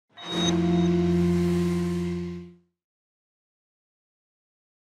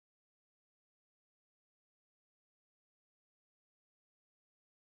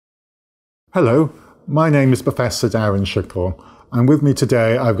Hello, my name is Professor Darren Shickle, and with me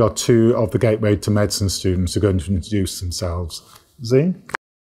today I've got two of the Gateway to Medicine students who are going to introduce themselves. Z?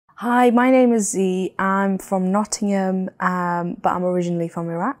 Hi, my name is Z. I'm from Nottingham, but I'm originally from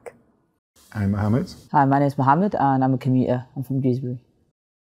Iraq. And Mohammed? Hi, my name is Mohammed and I'm a commuter. I'm from Dewsbury.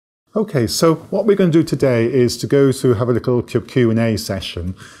 Okay, so what we're going to do today is to go through, have a little Q&A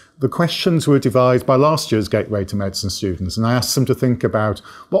session. The questions were devised by last year's Gateway to Medicine students, and I asked them to think about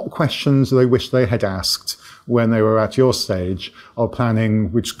what questions they wish they had asked when they were at your stage of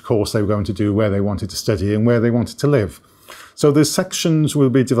planning which course they were going to do, where they wanted to study and where they wanted to live. So the sections will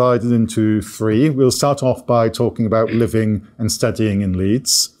be divided into three. We'll start off by talking about living and studying in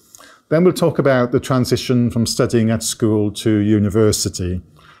Leeds. Then we'll talk about the transition from studying at school to university.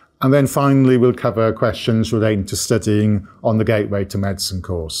 And then finally, we'll cover questions relating to studying on the Gateway to Medicine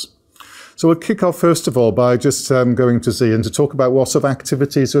course. So we'll kick off first of all by just going to Z and to talk about what sort of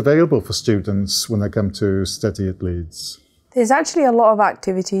activities are available for students when they come to study at Leeds. There's actually a lot of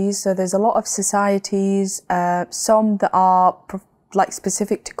activities. So there's a lot of societies, some that are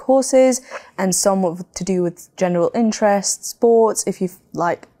specific to courses and some to do with general interests, sports, if you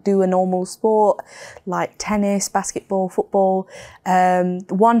do a normal sport like tennis, basketball, football.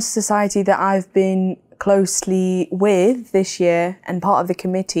 One society that I've been closely with this year and part of the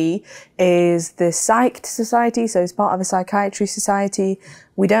committee is the Psyched Society. So it's part of a psychiatry society.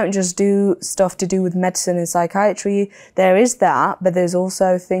 We don't just do stuff to do with medicine and psychiatry. There is that, but there's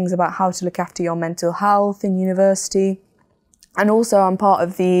also things about how to look after your mental health in university. And also I'm part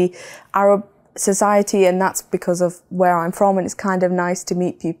of the Arab Society, and that's because of where I'm from, and it's kind of nice to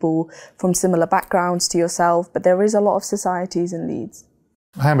meet people from similar backgrounds to yourself, but there is a lot of societies in Leeds.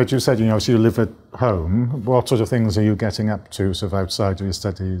 Mohammed, you said, so you live at home. What sort of things are you getting up to sort of outside of your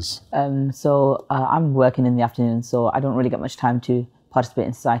studies? I'm working in the afternoon, so I don't really get much time to participate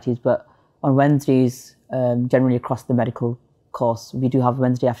in societies, but on Wednesdays, generally across the medical course, we do have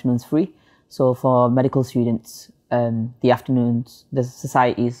Wednesday afternoons free. So for medical students, the afternoons, there's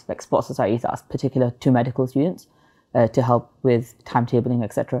societies, like sports societies, that's particular to medical students to help with timetabling,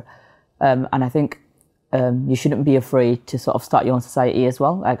 etc. And I think you shouldn't be afraid to sort of start your own society as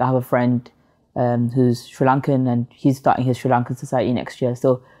well. Like I have a friend who's Sri Lankan and he's starting his Sri Lankan society next year.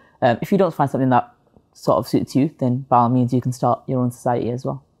 So if you don't find something that sort of suits you, then by all means you can start your own society as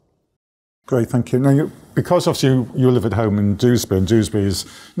well. Great, thank you. Now, because obviously you live at home in Dewsbury, and Dewsbury is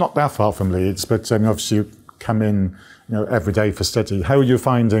not that far from Leeds, but obviously you come in every day for study. How are you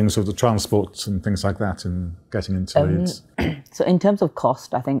finding sort of the transport and things like that and getting into Leeds? So in terms of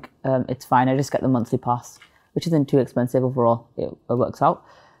cost, I think it's fine. I just get the monthly pass, which isn't too expensive overall. It works out.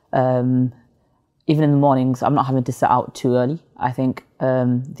 Even in the mornings, I'm not having to set out too early. I think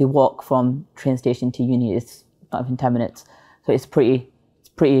the walk from train station to uni is not even 10 minutes. So it's pretty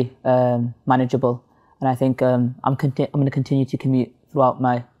manageable. And I think I'm going to continue to commute throughout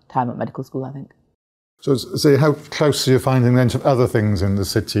my time at medical school, I think. So how close are you finding then to other things in the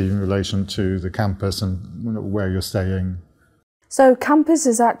city in relation to the campus and where you're staying? So campus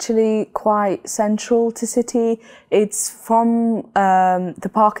is actually quite central to city. It's from the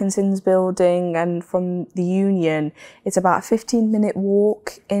Parkinson's building and from the Union. It's about a 15-minute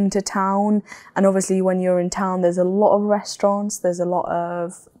walk into town. And obviously when you're in town, there's a lot of restaurants, there's a lot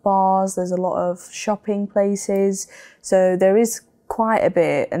of bars, there's a lot of shopping places. So there is quite a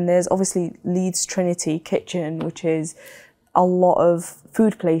bit, and there's obviously Leeds Trinity Kitchen, which is a lot of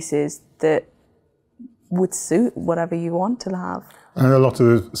food places that would suit whatever you want to have. And a lot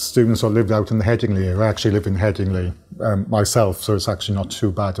of the students who lived out in the Headingley area. I actually live in Headingley myself, so it's actually not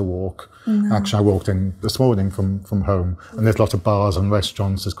too bad a walk. No. Actually, I walked in this morning from home, and there's a lot of bars and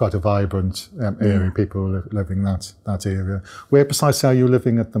restaurants. It's quite a vibrant area, people living in that area. Where precisely are you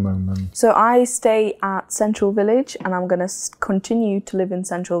living at the moment? So I stay at Central Village, and I'm going to continue to live in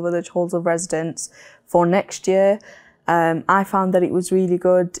Central Village halls of residence for next year. I found that it was really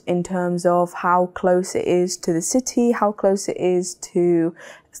good in terms of how close it is to the city, how close it is to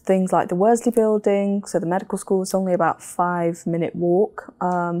things like the Worsley building. So the medical school is only about a 5-minute walk.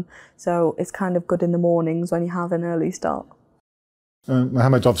 So it's kind of good in the mornings when you have an early start.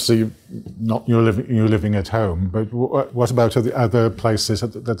 Mohammed, obviously you're living at home, but what about the other places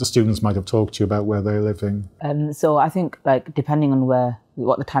that the students might have talked to you about where they're living? So I think depending on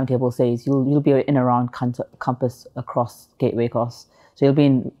what the timetable says, you'll be in around campus across Gateway course. So you'll be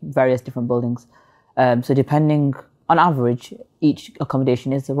in various different buildings. So depending on average, each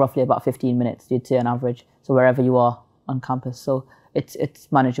accommodation is roughly about 15 minutes, you'd say on average. So wherever you are on campus, so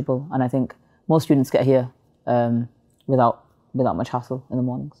it's manageable, and I think most students get here without much hassle in the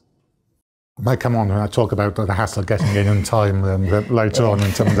mornings. might come on when I talk about the hassle getting in time later on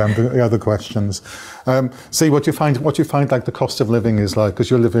in some of the other questions. See, what do you find like the cost of living is like,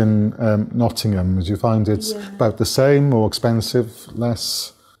 because you live in Nottingham, do you find it's about the same, more expensive,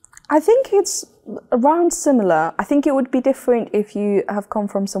 less? I think it's around similar. I think it would be different if you have come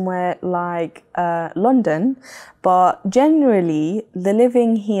from somewhere like London, but generally the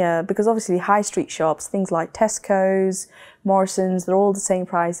living here, because obviously high street shops, things like Tesco's, Morrison's, they're all the same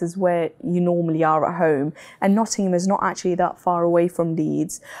price as where you normally are at home, and Nottingham is not actually that far away from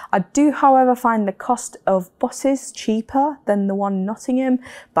Leeds. I do, however, find the cost of buses cheaper than the one in Nottingham,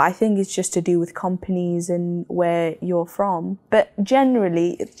 but I think it's just to do with companies and where you're from. But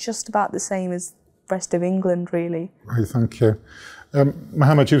generally, it's just about the same as the rest of England, really. Right, thank you.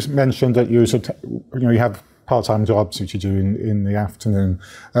 Mohammed, you mentioned that you have part-time jobs which you do in the afternoon.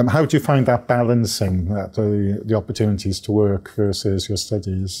 How do you find that balancing the opportunities to work versus your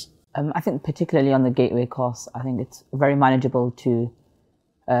studies? I think particularly on the gateway course, I think it's very manageable to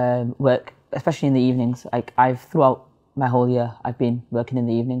work, especially in the evenings. Like throughout my whole year, I've been working in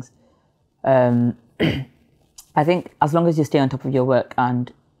the evenings. I think as long as you stay on top of your work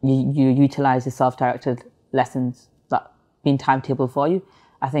and you utilise the self-directed lessons that been timetable for you,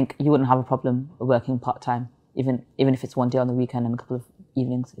 I think you wouldn't have a problem working part-time. Even if it's one day on the weekend and a couple of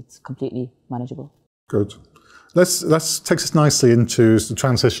evenings, it's completely manageable. Good. Let's take us nicely into the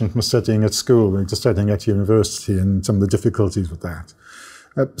transition from studying at school to studying at university and some of the difficulties with that.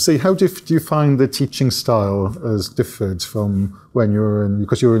 See, how do you find the teaching style has differed from when you were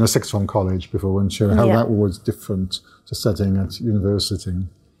because you were in a sixth form college before, weren't you? How that was different to studying at university?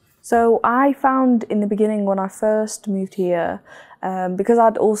 So I found in the beginning when I first moved here, because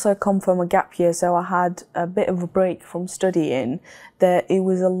I'd also come from a gap year, so I had a bit of a break from studying, that it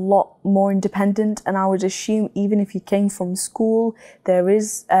was a lot more independent. And I would assume even if you came from school, there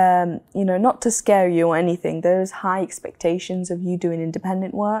is, not to scare you or anything, there is high expectations of you doing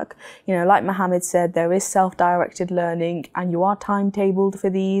independent work. Like Mohammed said, there is self-directed learning and you are timetabled for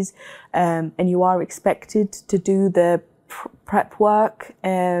these, and you are expected to do the prep work,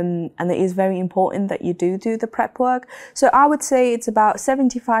 and it is very important that you do the prep work. So I would say it's about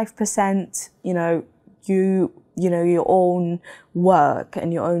 75%, your own work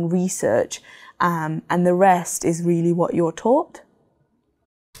and your own research, and the rest is really what you're taught.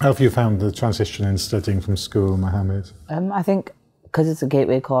 How have you found the transition in studying from school, Mohammed? I think because it's a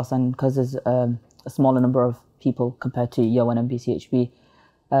gateway course and because there's a smaller number of people compared to year one MBCHB,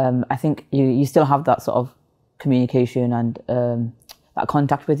 I think you still have that sort of communication and that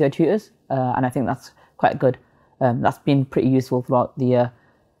contact with your tutors, and I think that's quite good. That's been pretty useful throughout the year,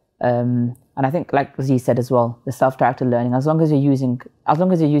 and I think, like Z said as well, the self-directed learning. As long as you're using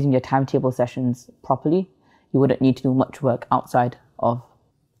your timetable sessions properly, you wouldn't need to do much work outside of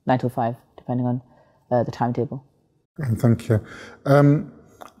 9 to 5, depending on the timetable. Thank you.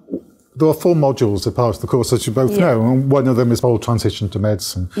 There are 4 modules as part of the course, as you both know, and one of them is whole transition to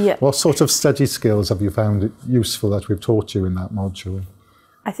medicine. What sort of study skills have you found it useful that we've taught you in that module?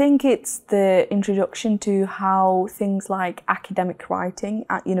 I think it's the introduction to how things like academic writing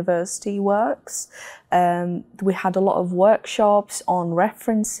at university works. We had a lot of workshops on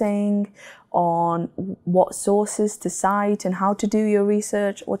referencing, on what sources to cite and how to do your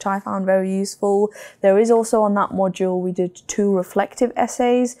research, which I found very useful. There is also on that module, we did 2 reflective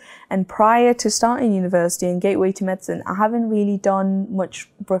essays, and prior to starting university and Gateway to Medicine, I haven't really done much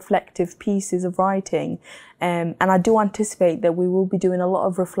reflective pieces of writing. And I do anticipate that we will be doing a lot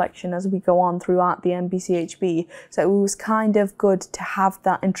of reflection as we go on throughout the MBCHB. So it was kind of good to have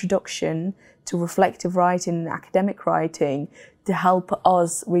that introduction to reflective writing and academic writing to help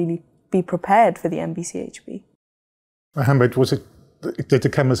us really be prepared for the MBCHB. Mohammed, did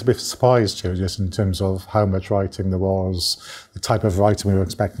it come as a bit of a surprise to you, just in terms of how much writing there was, the type of writing we were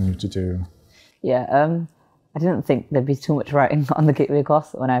expecting you to do? Yeah, I didn't think there'd be too much writing on the gateway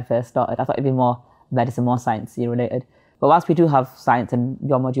course when I first started. I thought it'd be more medicine, more sciencey related. But whilst we do have science and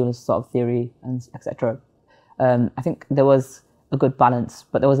your module is sort of theory and etc., I think there was a good balance,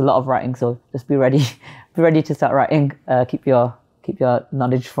 but there was a lot of writing. So just be ready to start writing. Keep your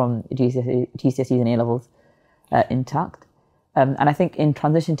knowledge from GCSEs and A-levels intact. And I think in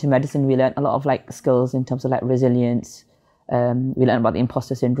transition to medicine, we learned a lot of skills in terms of resilience. We learned about the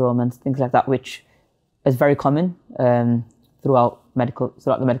imposter syndrome and things like that, which is very common throughout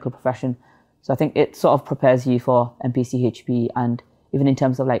the medical profession. So I think it sort of prepares you for MPCHB, and even in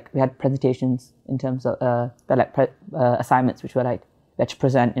terms of we had presentations in terms of assignments, which were we had to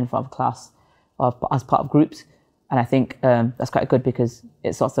present in front of class or as part of groups. And I think that's quite good because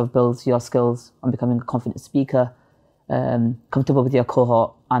it sort of builds your skills on becoming a confident speaker, comfortable with your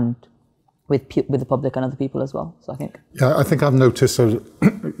cohort, and with the public and other people as well. So I think. Yeah, I think I've noticed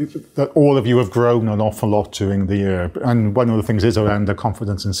that all of you have grown an awful lot during the year. And one of the things is around the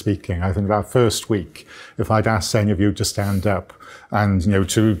confidence in speaking. I think that first week, if I'd asked any of you to stand up and,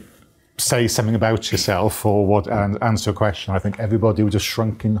 to say something about yourself or and answer a question, I think everybody would have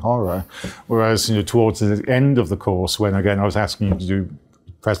shrunk in horror. Whereas, towards the end of the course, when again I was asking you to do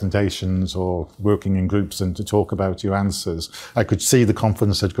presentations or working in groups and to talk about your answers, I could see the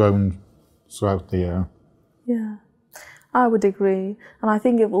confidence had grown throughout the year. Yeah, I would agree. And I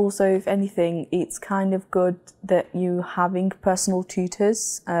think if anything, it's kind of good that you having personal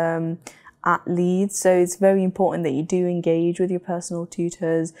tutors at Leeds. So it's very important that you do engage with your personal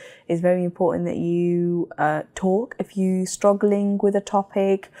tutors. It's very important that you talk if you're struggling with a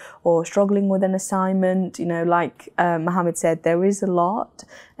topic or struggling with an assignment. Like Mohammed said, there is a lot,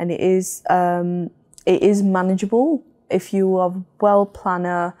 and it is manageable if you are well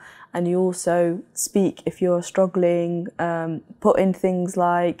planner. And you also speak if you're struggling, put in things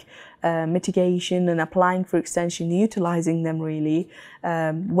like mitigation and applying for extension, utilising them really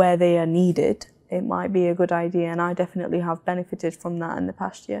where they are needed. It might be a good idea, and I definitely have benefited from that in the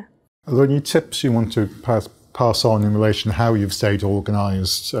past year. Are there any tips you want to pass on in relation to how you've stayed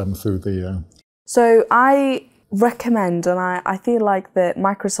organised through the year? So I recommend, and I feel like that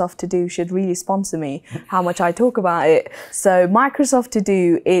Microsoft To Do should really sponsor me, how much I talk about it. So Microsoft To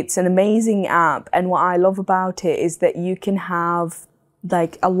Do, it's an amazing app, and what I love about it is that you can have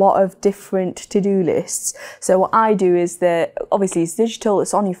like a lot of different to-do lists. So what I do is that obviously it's digital,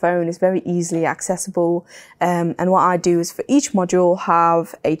 it's on your phone, it's very easily accessible. And what I do is for each module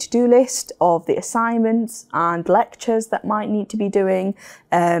have a to-do list of the assignments and lectures that might need to be doing.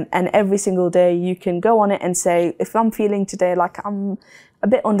 And every single day you can go on it and say, if I'm feeling today like I'm a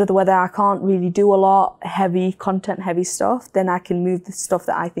bit under the weather, I can't really do a lot content heavy stuff, then I can move the stuff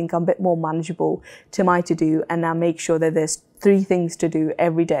that I think I'm a bit more manageable to my to-do, and now make sure that there's 3 things to do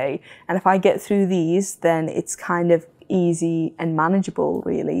every day. And if I get through these, then it's kind of easy and manageable,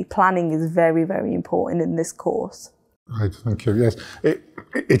 really. Planning is very, very important in this course. Right, thank you. Yes,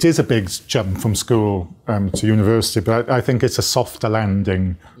 it is a big jump from school to university, but I think it's a softer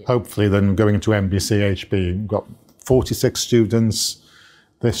landing, hopefully, than going to MBCHB. We've got 46 students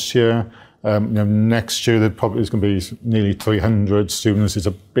this year. Next year there probably is going to be nearly 300 students. It's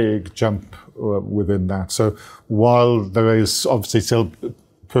a big jump within that. So while there is obviously still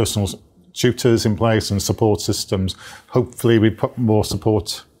personal tutors in place and support systems, hopefully we put more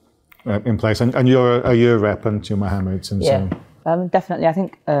support in place. And you're a year rep, aren't you, Mohammed? And yeah, definitely. I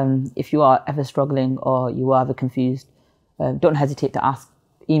think if you are ever struggling or you are ever confused, don't hesitate to ask.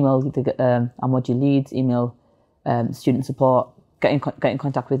 Email our module leads, email student support. Get in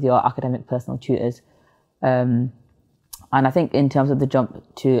contact with your academic personal tutors. And I think in terms of the jump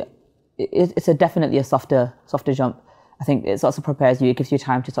to, it's definitely a softer jump. I think it also prepares you, it gives you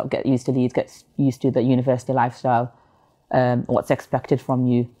time to sort of get used to Leeds, get used to the university lifestyle, what's expected from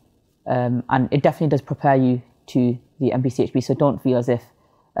you. And it definitely does prepare you to the MBCHB. So don't feel as if,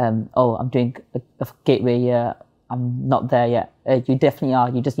 I'm doing a gateway year, I'm not there yet. You definitely are.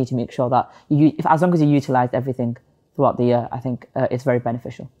 You just need to make sure that as long as you utilise everything throughout the year, I think it's very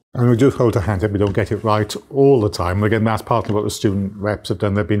beneficial. And we do hold a hand up, we don't get it right all the time. Again, that's partly what the student reps have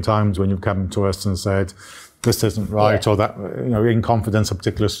done. There have been times when you've come to us and said, this isn't right, or that, in confidence, a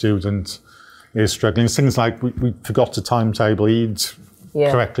particular student is struggling. Things like, we forgot to timetable Eid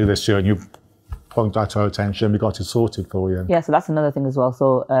correctly this year, and you point that to our attention, we got it sorted for you. Yeah, so that's another thing as well.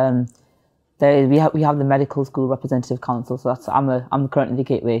 So we have the Medical School Representative Council, so I'm currently the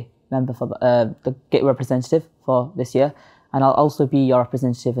Gateway member for the Gateway representative for this year, and I'll also be your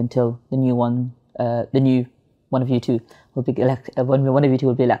representative until the new one of you two will be elected. One of you two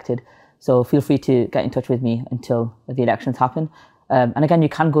will be elected. So feel free to get in touch with me until the elections happen. And again, you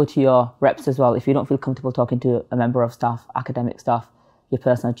can go to your reps as well if you don't feel comfortable talking to a member of staff, academic staff, your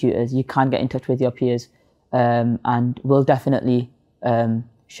personal tutors. You can get in touch with your peers, and we'll definitely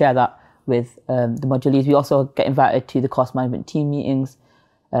share that with the module leads. We also get invited to the course management team meetings.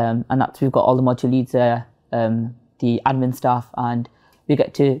 And we've got all the module leads there, the admin staff, and we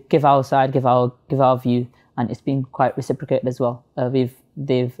get to give our side, give our view, and it's been quite reciprocated as well.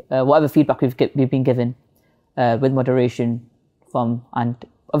 Whatever feedback we've been given with moderation from, and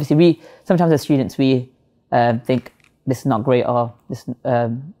obviously sometimes as students we think this is not great or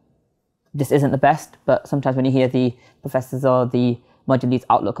this isn't the best, but sometimes when you hear the professors or the module leads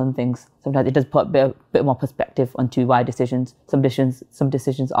outlook on things, sometimes it does put a bit more perspective onto why some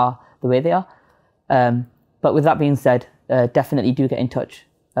decisions are the way they are. But with that being said, definitely do get in touch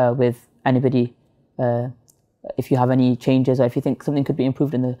with anybody if you have any changes or if you think something could be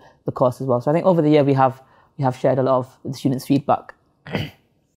improved in the course as well. So I think over the year we have shared a lot of the students' feedback. I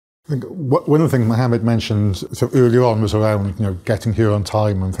think one of the things Mohammed mentioned so earlier on was around getting here on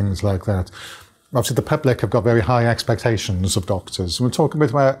time and things like that. Obviously, the public have got very high expectations of doctors. We'll talk a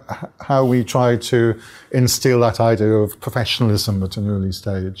bit about how we try to instill that idea of professionalism at an early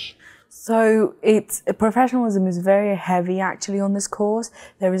stage. So professionalism is very heavy actually on this course.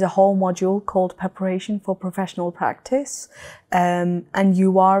 There is a whole module called Preparation for Professional Practice, and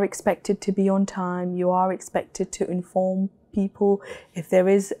you are expected to be on time. You are expected to inform people if there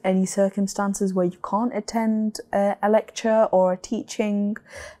is any circumstances where you can't attend a lecture or a teaching.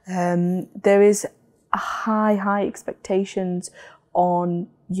 There is high expectations on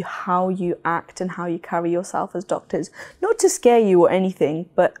how you act and how you carry yourself as doctors. Not to scare you or anything,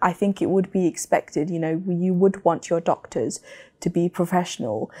 but I think it would be expected. You would want your doctors to be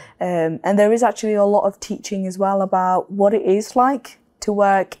professional. And there is actually a lot of teaching as well about what it is like to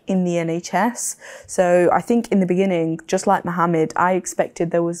work in the NHS. So I think in the beginning, just like Mohammed, I expected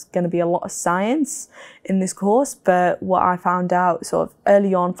there was going to be a lot of science in this course, but what I found out sort of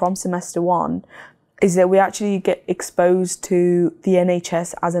early on from semester 1 is that we actually get exposed to the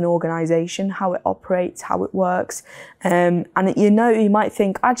NHS as an organisation, how it operates, how it works. And you might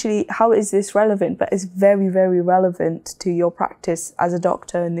think, actually, how is this relevant? But it's very, very relevant to your practice as a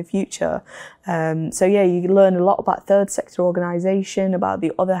doctor in the future. So yeah, you learn a lot about third sector organisation, about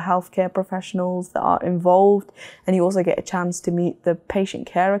the other healthcare professionals that are involved. And you also get a chance to meet the patient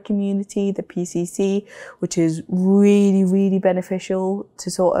carer community, the PCC, which is really, really beneficial to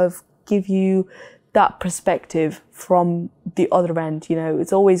sort of give you that perspective from the other end.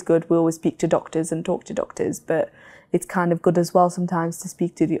 It's always good. We always speak to doctors and talk to doctors, but it's kind of good as well sometimes to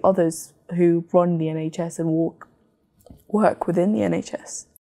speak to the others who run the NHS and work within the NHS.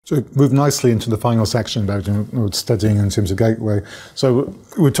 So move nicely into the final section about studying in terms of Gateway. So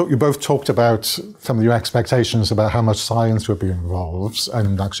you both talked about some of your expectations about how much science would be involved,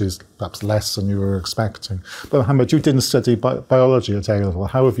 and actually it's perhaps less than you were expecting. But Mohammed, you didn't study biology at A-level.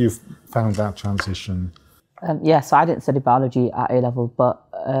 How have you found that transition? So I didn't study biology at A-level, but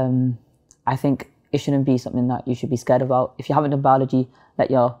I think it shouldn't be something that you should be scared about. If you haven't done biology,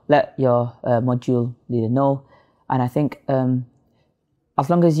 let your module leader know. And I think as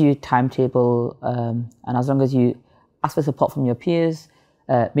long as you timetable and as long as you ask for support from your peers,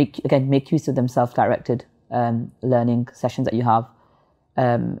 make use of them self-directed learning sessions that you have.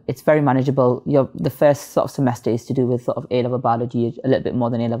 It's very manageable. The first sort of semester is to do with sort of A-level biology, a little bit more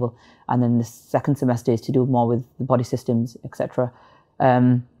than A-level, and then the second semester is to do more with the body systems, etc.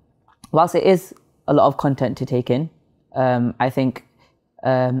 Whilst it is a lot of content to take in, I think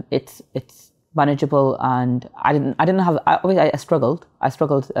it's manageable, and I struggled at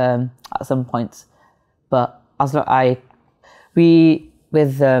some points, but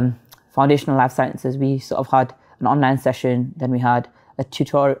with foundational life sciences, we sort of had an online session, then we had a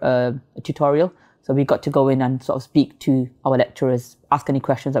tutorial, so we got to go in and sort of speak to our lecturers, ask any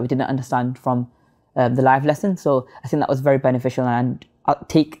questions that we didn't understand from the live lesson. So I think that was very beneficial, and I'll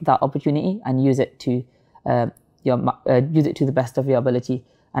take that opportunity and use it to the best of your ability,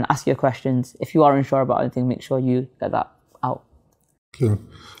 and ask your questions. If you are unsure about anything, make sure you get that out. Sure.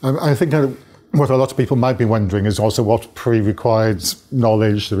 I think what a lot of people might be wondering is also what pre-required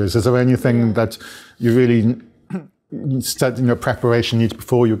knowledge there is. Is there anything that you really study, preparation needs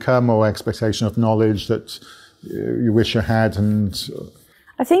before you come, or expectation of knowledge that you wish you had? And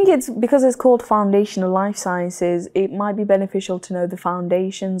I think it's because it's called foundational life sciences, it might be beneficial to know the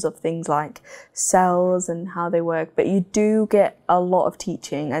foundations of things like cells and how they work, but you do get a lot of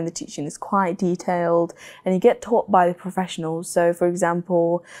teaching, and the teaching is quite detailed, and you get taught by the professionals. So for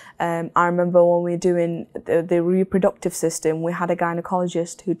example, I remember when we were doing the reproductive system, we had a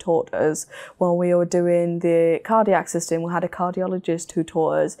gynecologist who taught us. When we were doing the cardiac system, we had a cardiologist who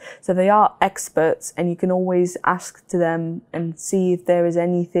taught us. So they are experts, and you can always ask to them and see if there is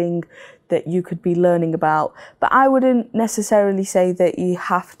anything that you could be learning about. But I wouldn't necessarily say that you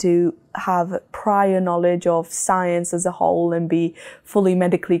have to have prior knowledge of science as a whole and be fully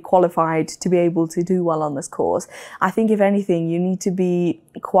medically qualified to be able to do well on this course. I think if anything, you need to be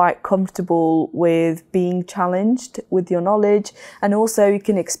quite comfortable with being challenged with your knowledge, and also you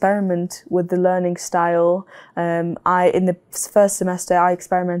can experiment with the learning style. In the first semester, I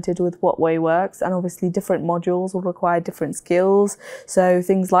experimented with what way works, and obviously different modules will require different skills. So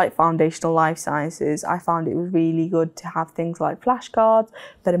things like foundational life sciences, I found it was really good to have things like flashcards,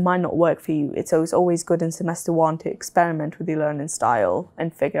 but it might not work for you. It's always good in semester 1 to experiment with your learning style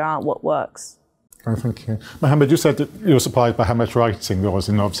and figure out what works. Oh, thank you. Mohammed, you said that you were surprised by how much writing there was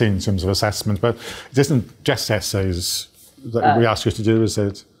in obviously in terms of assessment, but it isn't just essays that we ask you to do, is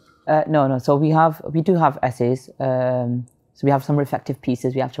it? No. So we do have essays. So we have some reflective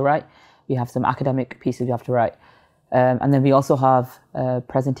pieces we have to write. We have some academic pieces we have to write. And then we also have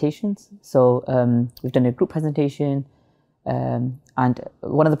presentations. So we've done a group presentation. And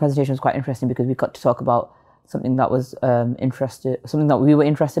one of the presentations was quite interesting because we got to talk about something that was something that we were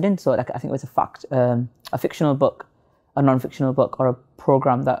interested in. So like, I think it was a fictional book, a non-fictional book, or a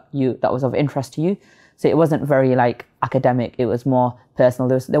program that was of interest to you. So it wasn't very like academic. It was more personal.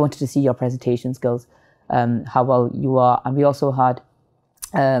 They wanted to see your presentation skills, how well you are. And we also had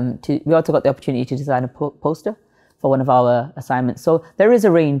we also got the opportunity to design a poster for one of our assignments. So there is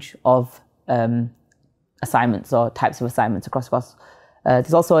a range of assignments or types of assignments across.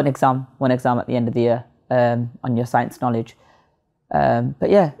 There's also one exam at the end of the year on your science knowledge. But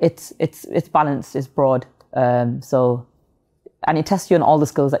yeah, it's balanced, it's broad. And it tests you on all the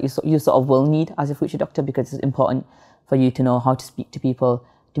skills that you sort of will need as a future doctor, because it's important for you to know how to speak to people,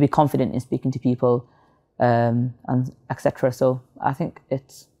 to be confident in speaking to people, and etc. So I think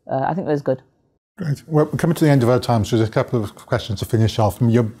it was good. Great. Well, we're coming to the end of our time, so there's a couple of questions to finish off.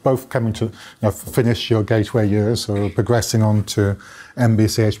 You're both coming to finish your gateway years or progressing on to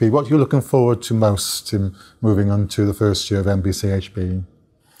MBCHB. What are you looking forward to most in moving on to the first year of MBCHB?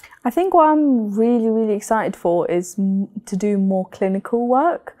 I think what I'm really, really excited for is to do more clinical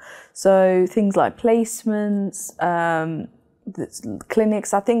work. So things like placements,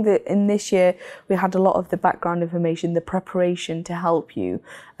 clinics. I think that in this year we had a lot of the background information, the preparation to help you,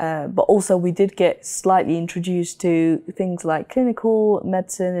 but also we did get slightly introduced to things like clinical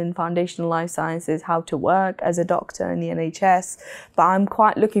medicine and foundational life sciences, how to work as a doctor in the NHS. But I'm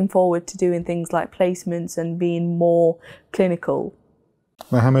quite looking forward to doing things like placements and being more clinical.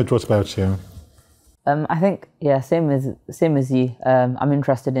 Mohammed, what about you? I think same as you. I'm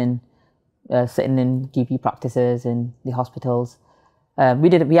interested in sitting in GP practices in the hospitals.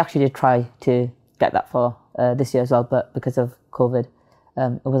 We actually did try to get that for this year as well, but because of COVID,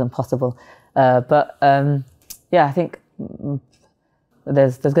 it wasn't possible. I think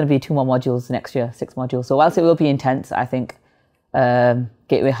there's going to be 2 more modules next year, 6 modules. So whilst it will be intense, I think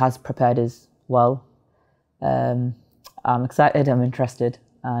Gateway has prepared us well. I'm excited, I'm interested,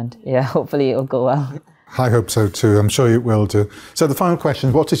 and hopefully it'll go well. I hope so too. I'm sure it will do. So the final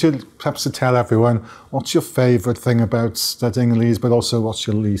question, what is perhaps to tell everyone, what's your favourite thing about studying in Leeds, but also what's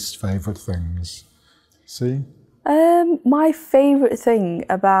your least favourite things? See? My favourite thing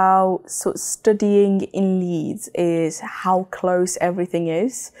about sort of studying in Leeds is how close everything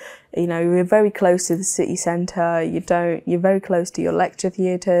is. You know, we're very close to the city centre. You're very close to your lecture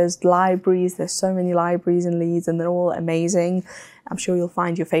theatres, libraries. There's so many libraries in Leeds and they're all amazing. I'm sure you'll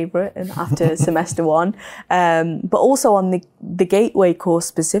find your favourite after semester 1. But also on the Gateway course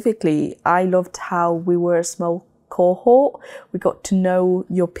specifically, I loved how we were a small cohort. We got to know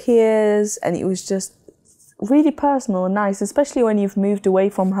your peers and it was just really personal and nice, especially when you've moved away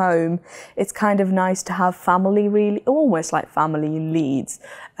from home. It's kind of nice to have family, really, almost like family in Leeds.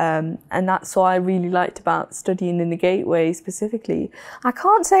 And that's what I really liked about studying in the Gateway specifically. I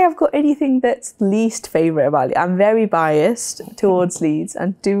can't say I've got anything that's least favourite about it. I'm very biased towards Leeds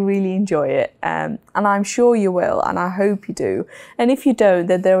and do really enjoy it. And I'm sure you will, and I hope you do. And if you don't,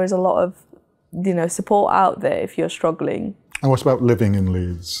 then there is a lot of, support out there if you're struggling. And what about living in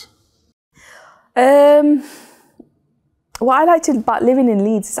Leeds? What I liked about living in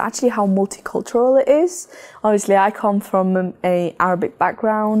Leeds is actually how multicultural it is. Obviously, I come from an Arabic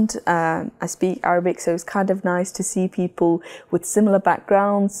background. I speak Arabic, so it's kind of nice to see people with similar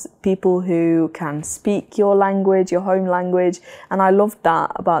backgrounds, people who can speak your language, your home language, and I loved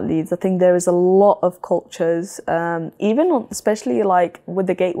that about Leeds. I think there is a lot of cultures, especially like with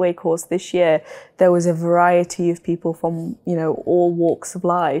the Gateway course this year, there was a variety of people from, all walks of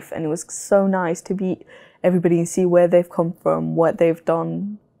life, and it was so nice to meet everybody and see where they've come from, what they've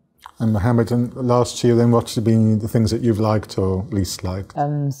done. And Mohammed, and last year then, what's been the things that you've liked or least liked?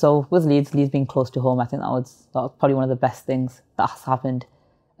 So with Leeds being close to home, I think that was probably one of the best things that has happened.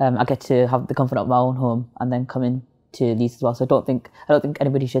 I get to have the comfort of my own home and then come in to Leeds as well. So I don't think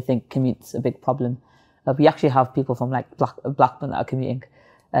anybody should think commute's a big problem. We actually have people from like Blackburn that are commuting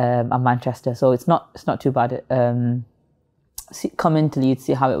and Manchester, so it's not too bad. Come into Leeds,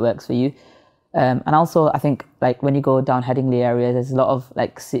 see how it works for you. And also, I think like when you go down Headingley area, there's a lot of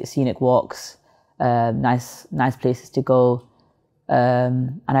like scenic walks, nice places to go,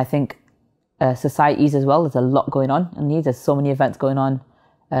 and I think societies as well. There's a lot going on in Leeds. There's so many events going on.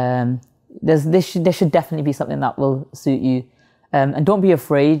 There should definitely be something that will suit you, and don't be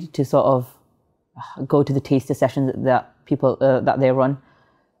afraid to sort of go to the taster sessions that people that they run.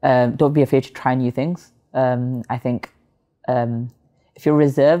 Don't be afraid to try new things. I think if you're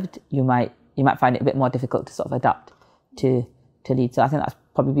reserved, you might find it a bit more difficult to sort of adapt to Leeds. So I think that's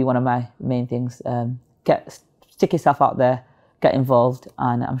probably one of my main things. Stick yourself out there, get involved,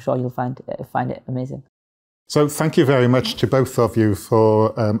 and I'm sure you'll find it amazing. So thank you very much to both of you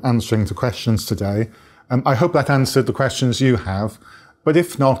for answering the questions today. I hope that answered the questions you have, but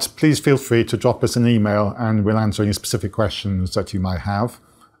if not, please feel free to drop us an email and we'll answer any specific questions that you might have.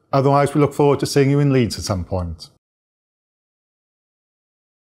 Otherwise, we look forward to seeing you in Leeds at some point.